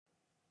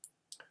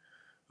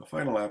The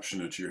final option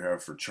that you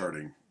have for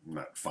charting,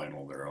 not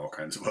final, there are all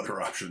kinds of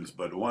other options,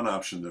 but one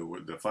option,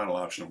 the final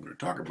option I'm going to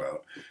talk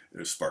about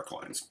is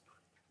Sparklines.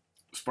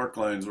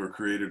 Sparklines were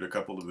created a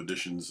couple of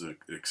editions of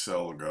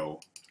Excel ago,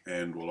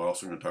 and we're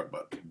also going to talk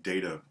about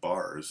data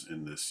bars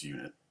in this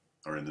unit,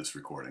 or in this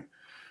recording.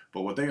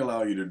 But what they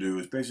allow you to do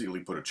is basically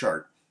put a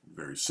chart, a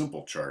very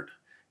simple chart,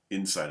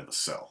 inside of a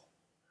cell.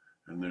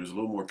 And there's a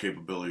little more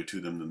capability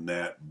to them than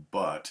that,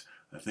 but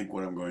I think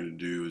what I'm going to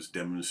do is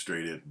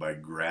demonstrate it by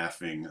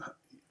graphing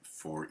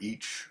for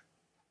each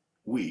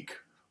week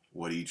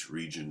what each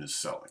region is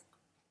selling.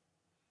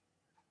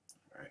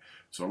 All right.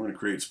 So I'm going to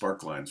create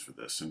sparklines for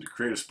this. And to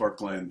create a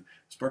sparkline,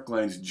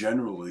 sparklines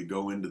generally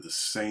go into the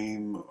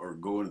same or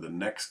go into the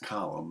next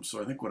column.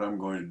 So I think what I'm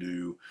going to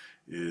do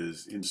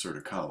is insert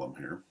a column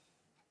here.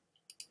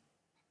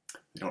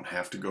 You don't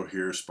have to go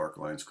here.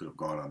 Sparklines could have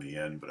gone on the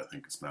end, but I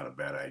think it's not a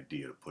bad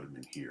idea to put them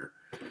in here.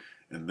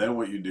 And then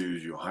what you do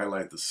is you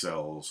highlight the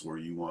cells where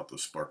you want the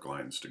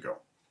sparklines to go.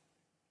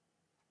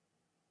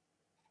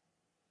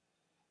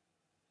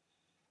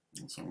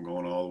 And so I'm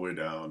going all the way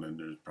down, and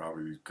there's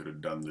probably could have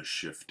done the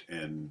shift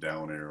N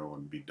down arrow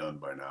and be done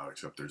by now,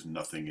 except there's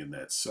nothing in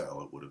that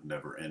cell. It would have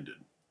never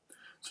ended.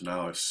 So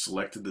now I've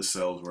selected the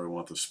cells where I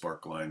want the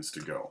sparklines to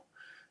go.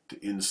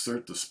 To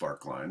insert the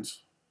sparklines,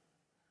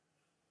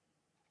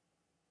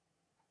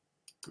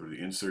 go to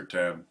the Insert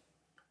tab,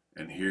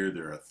 and here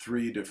there are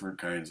 3 different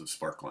kinds of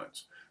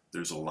sparklines.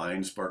 There's a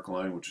line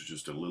sparkline, which is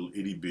just a little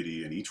itty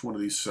bitty. In each one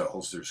of these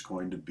cells, there's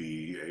going to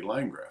be a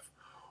line graph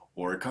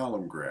or a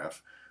column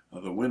graph.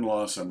 The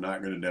win-loss I'm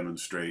not going to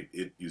demonstrate.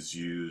 It is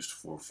used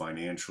for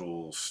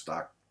financial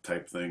stock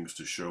type things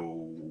to show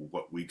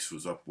what weeks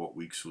was up, what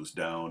weeks was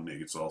down.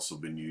 It's also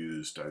been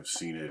used, I've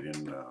seen it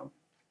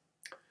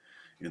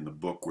in the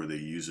book where they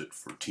use it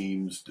for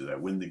teams. Did I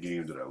win the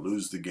game? Did I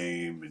lose the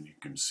game? And you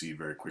can see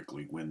very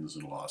quickly wins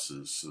and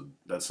losses. So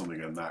that's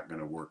something I'm not going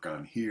to work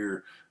on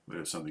here, but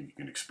it's something you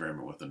can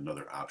experiment with,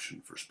 another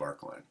option for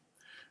Sparkline.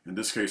 In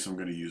this case, I'm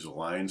going to use a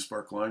line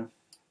Sparkline.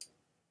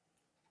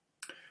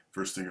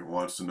 First thing it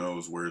wants to know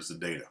is where's the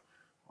data.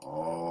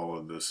 All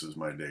of this is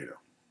my data.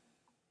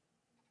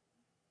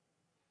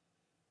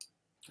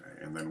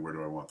 Okay, and then where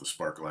do I want the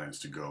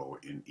sparklines to go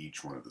in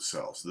each one of the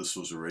cells? This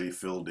was already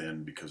filled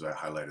in because I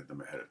highlighted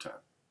them ahead of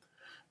time.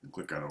 And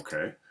click on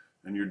OK,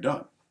 and you're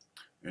done.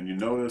 And you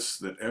notice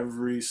that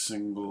every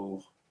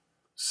single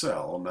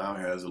cell now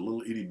has a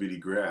little itty bitty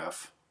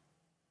graph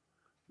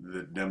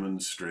that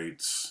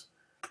demonstrates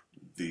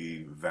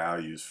the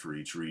values for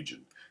each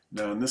region.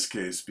 Now in this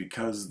case,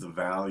 because the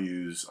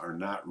values are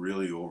not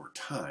really over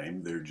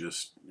time, they're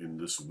just in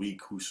this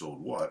week who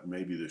sold what,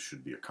 maybe this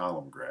should be a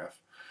column graph.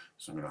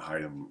 So I'm going to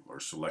hide them or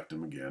select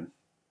them again.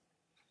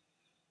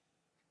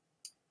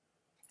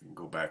 And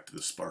go back to the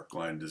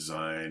sparkline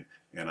design,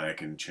 and I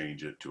can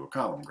change it to a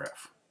column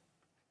graph.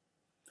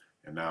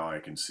 And now I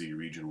can see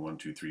region 1,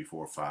 2, 3,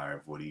 4,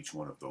 5, what each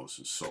one of those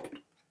is sold.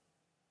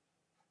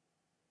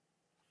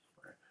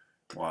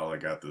 While I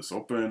got this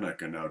open, I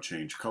can now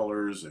change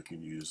colors. I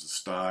can use the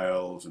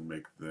styles and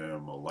make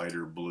them a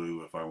lighter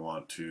blue if I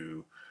want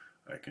to.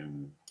 I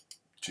can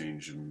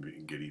change them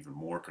and get even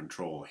more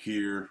control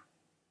here.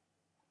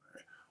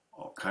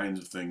 All kinds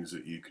of things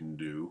that you can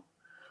do.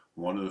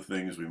 One of the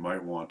things we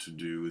might want to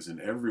do is in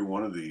every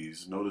one of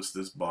these, notice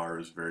this bar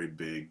is very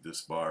big,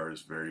 this bar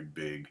is very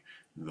big,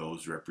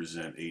 those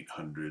represent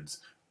 800s,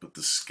 but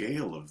the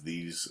scale of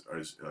these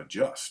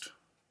adjust.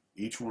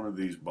 Each one of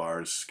these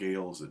bars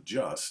scales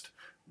adjust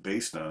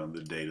based on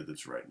the data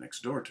that's right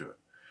next door to it.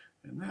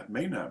 And that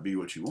may not be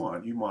what you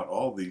want. You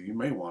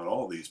may want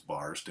all these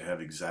bars to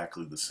have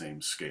exactly the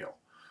same scale.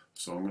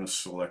 So I'm going to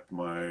select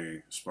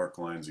my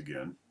sparklines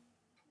again.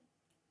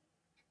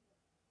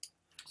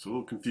 It's a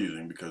little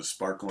confusing because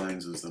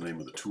Sparklines is the name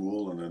of the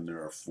tool, and then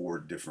there are 4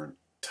 different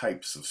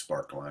types of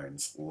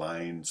sparklines: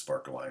 line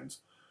sparklines,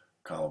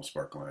 column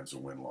sparklines,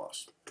 and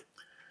win-loss.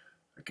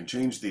 I can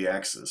change the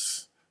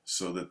axis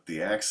so that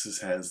the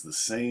axis has the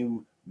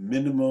same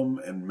minimum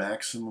and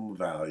maximum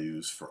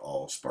values for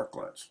all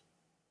sparklines.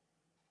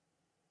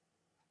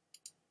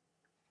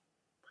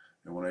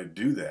 And when I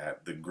do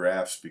that, the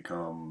graphs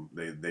become,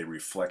 they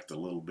reflect a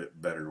little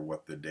bit better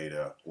what the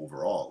data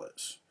overall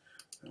is.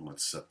 And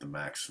let's set the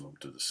maximum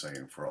to the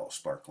same for all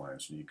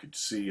sparklines. And you could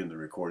see in the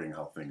recording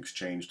how things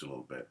changed a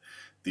little bit.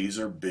 These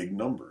are big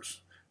numbers.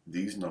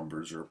 These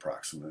numbers are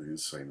approximately the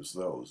same as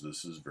those.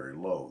 This is very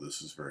low.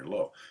 This is very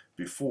low.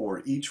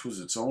 Before, each was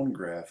its own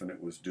graph and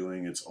it was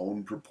doing its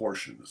own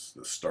proportions,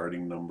 the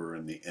starting number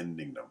and the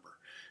ending number.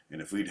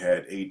 And if we'd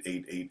had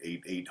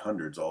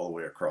 800s all the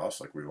way across,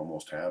 like we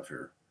almost have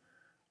here,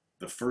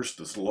 the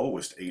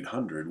lowest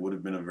 800 would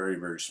have been a very,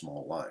 very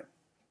small line.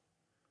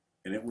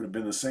 And it would have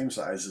been the same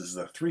size as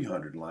the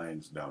 300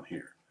 lines down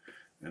here.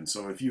 And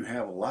so if you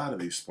have a lot of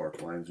these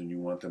sparklines and you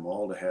want them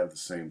all to have the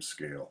same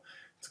scale,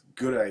 it's a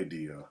good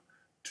idea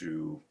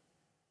to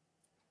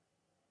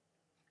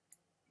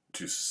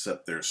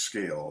set their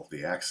scale,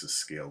 the axis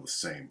scale, the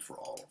same for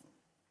all of them.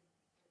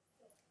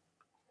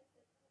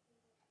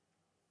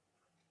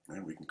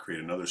 And we can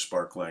create another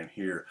sparkline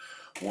here.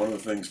 One of the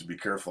things to be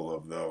careful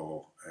of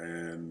though,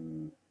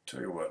 and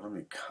tell you what, let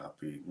me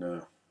copy,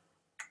 no.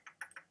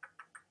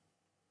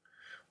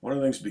 One of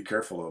the things to be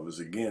careful of is,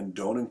 again,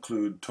 don't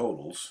include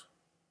totals.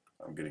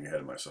 I'm getting ahead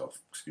of myself,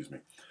 excuse me.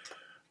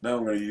 Now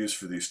I'm going to use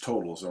for these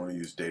totals, I want to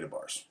use data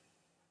bars.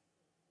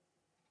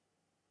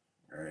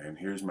 All right, and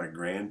here's my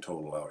grand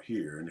total out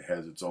here, and it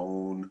has its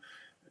own,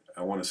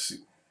 I want to see,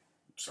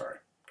 sorry,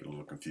 get a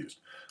little confused.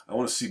 I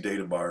want to see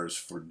data bars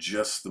for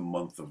just the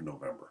month of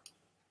November.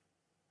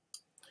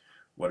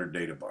 What are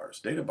data bars?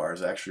 Data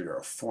bars actually are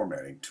a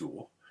formatting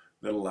tool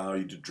that allow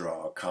you to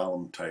draw a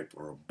column type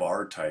or a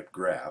bar type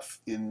graph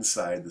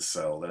inside the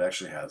cell that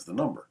actually has the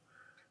number.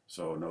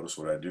 So notice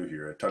what I do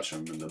here. I touch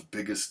them, and the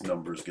biggest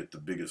numbers get the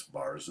biggest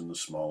bars, and the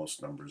smallest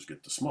numbers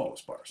get the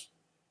smallest bars.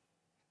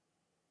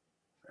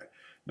 Okay.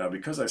 Now,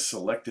 because I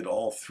selected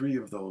all three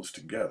of those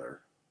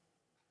together,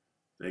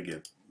 they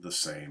get the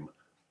same,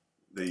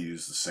 they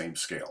use the same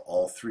scale.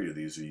 All three of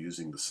these are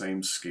using the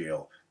same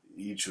scale.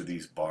 Each of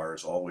these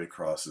bars all the way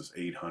across is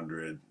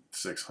 800,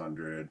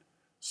 600,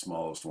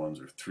 smallest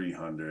ones are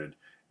 300,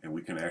 and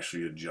we can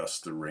actually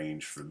adjust the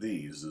range for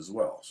these as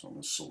well. So I'm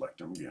going to select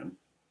them again.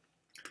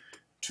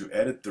 To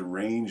edit the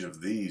range of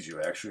these, you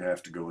actually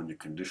have to go into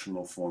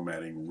conditional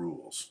formatting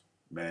rules,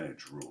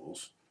 manage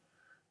rules,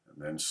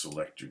 and then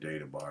select your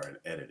data bar and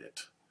edit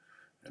it.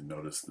 And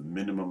notice the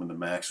minimum and the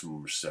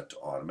maximum are set to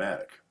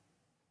automatic.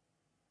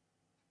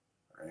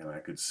 And I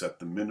could set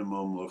the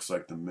minimum, looks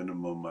like the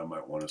minimum, I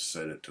might want to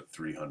set it to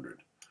 300.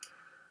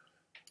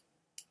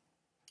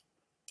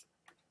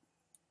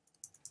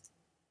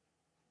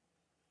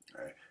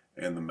 Okay.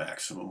 And the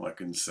maximum, I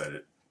can set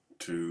it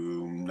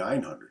to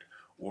 900.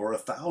 Or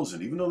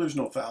 1,000. Even though there's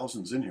no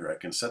thousands in here, I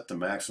can set the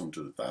maximum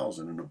to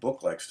 1,000. And the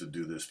book likes to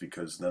do this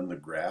because then the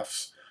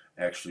graphs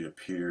actually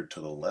appear to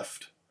the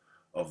left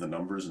of the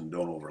numbers and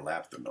don't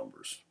overlap the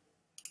numbers.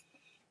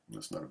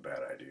 That's not a bad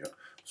idea.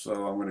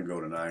 So I'm going to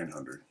go to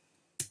 900.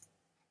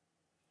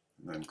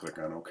 And then click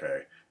on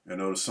OK. And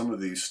notice some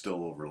of these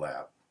still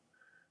overlap.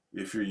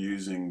 If you're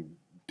using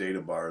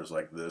data bars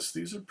like this,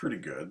 these are pretty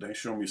good. They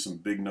show me some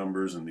big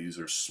numbers, and these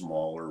are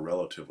smaller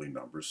relatively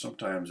numbers.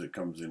 Sometimes it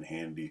comes in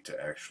handy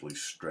to actually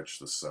stretch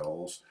the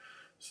cells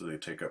so they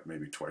take up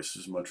maybe twice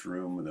as much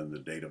room, and then the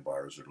data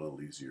bars are a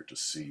little easier to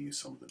see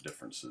some of the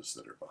differences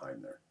that are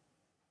behind there.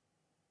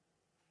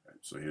 Right,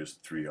 so here's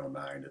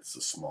 309, it's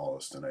the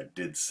smallest, and I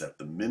did set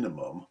the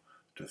minimum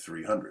to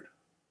 300.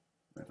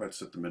 If I'd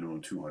set the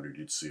minimum 200,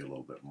 you'd see a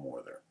little bit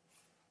more there.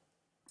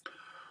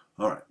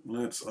 Alright,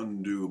 let's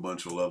undo a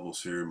bunch of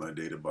levels here. My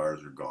data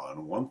bars are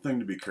gone. One thing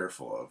to be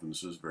careful of, and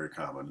this is very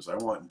common, is I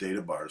want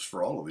data bars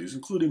for all of these,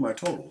 including my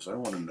totals. I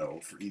want to know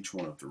for each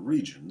one of the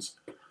regions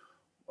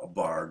a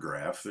bar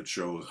graph that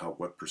shows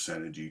what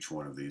percentage each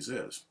one of these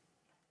is.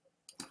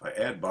 If I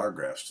add bar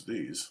graphs to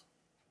these,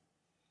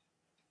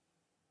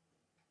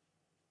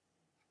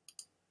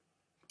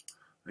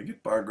 I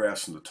get bar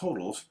graphs in the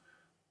totals,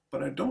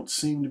 but I don't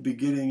seem to be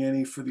getting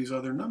any for these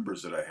other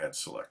numbers that I had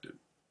selected.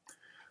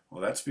 Well,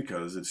 that's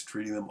because it's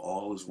treating them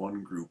all as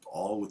one group,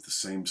 all with the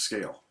same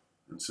scale.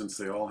 And since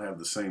they all have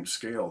the same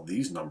scale,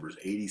 these numbers,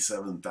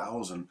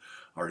 87,000,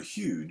 are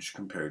huge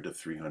compared to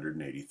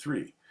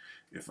 383.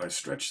 If I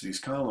stretch these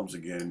columns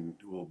again,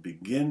 we'll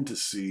begin to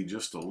see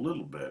just a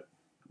little bit.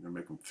 I'm going to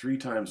make them 3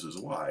 times as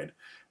wide.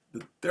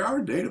 There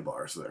are data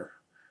bars there.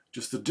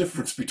 Just the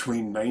difference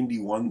between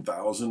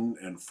 91,000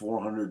 and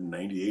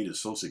 498 is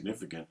so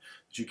significant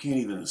that you can't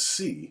even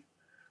see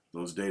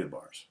those data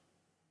bars.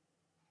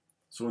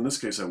 So in this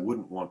case, I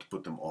wouldn't want to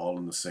put them all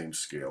in the same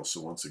scale. So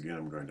once again,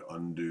 I'm going to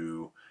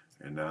undo,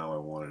 and now I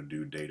want to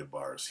do data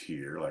bars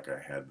here like I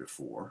had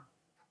before.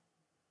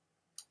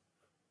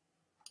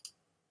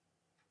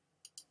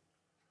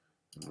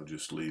 And we'll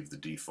just leave the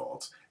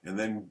defaults. And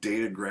then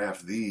data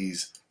graph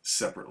these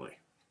separately.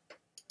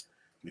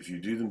 If you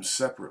do them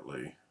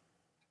separately,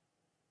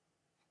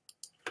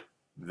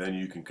 then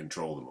you can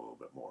control them a little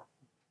bit more.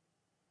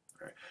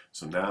 Okay.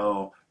 So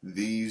now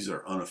these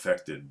are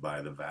unaffected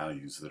by the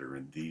values that are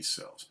in these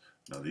cells.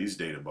 Now these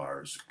data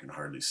bars can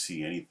hardly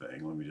see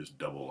anything. Let me just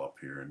double up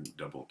here and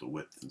double the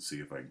width and see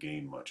if I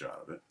gain much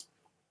out of it.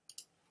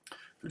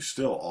 They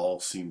still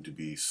all seem to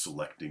be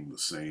selecting the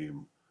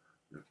same,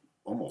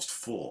 almost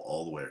full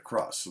all the way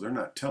across. So they're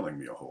not telling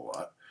me a whole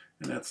lot.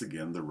 And that's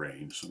again the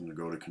range. So I'm going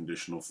to go to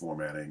conditional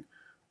formatting.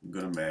 I'm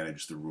going to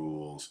manage the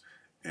rules.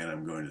 And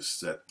I'm going to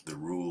set the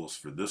rules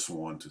for this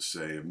one to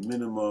say a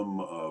minimum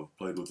of,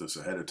 played with this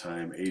ahead of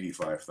time,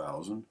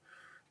 85,000.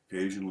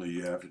 Occasionally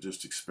you have to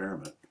just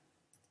experiment.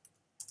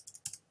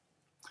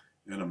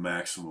 And a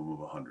maximum of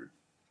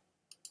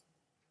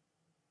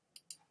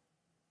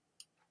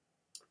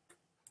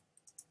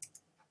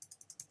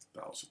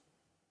 100,000.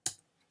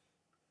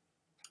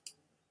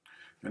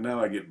 And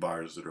now I get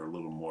bars that are a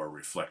little more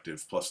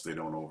reflective, plus they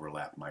don't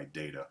overlap my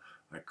data.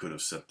 I could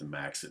have set the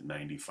max at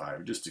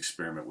 95. Just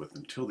experiment with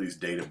until these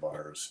data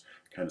bars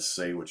kind of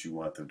say what you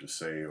want them to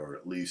say, or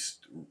at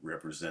least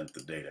represent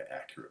the data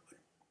accurately.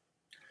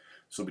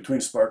 So between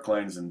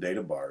Sparklines and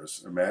data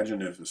bars,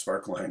 imagine if the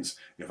Sparklines,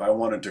 if I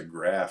wanted to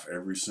graph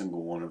every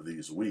single one of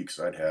these weeks,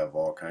 I'd have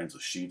all kinds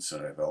of sheets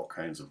and I'd have all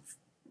kinds of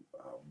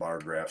bar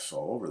graphs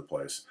all over the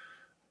place.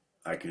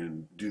 I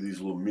can do these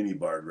little mini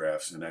bar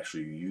graphs and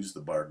actually use the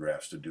bar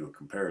graphs to do a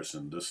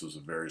comparison. This was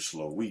a very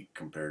slow week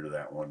compared to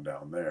that one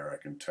down there. I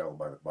can tell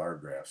by the bar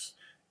graphs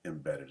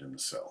embedded in the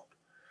cell.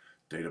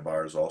 Data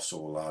bars also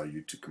allow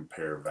you to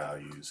compare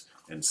values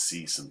and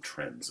see some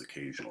trends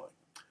occasionally.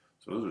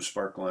 So those are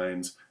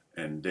Sparklines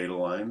and data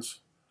lines.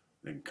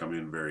 They can come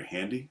in very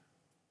handy,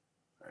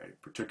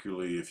 right?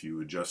 Particularly if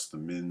you adjust the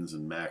mins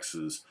and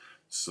maxes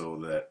so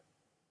that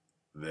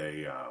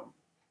they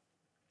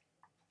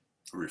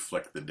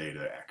reflect the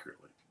data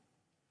accurately.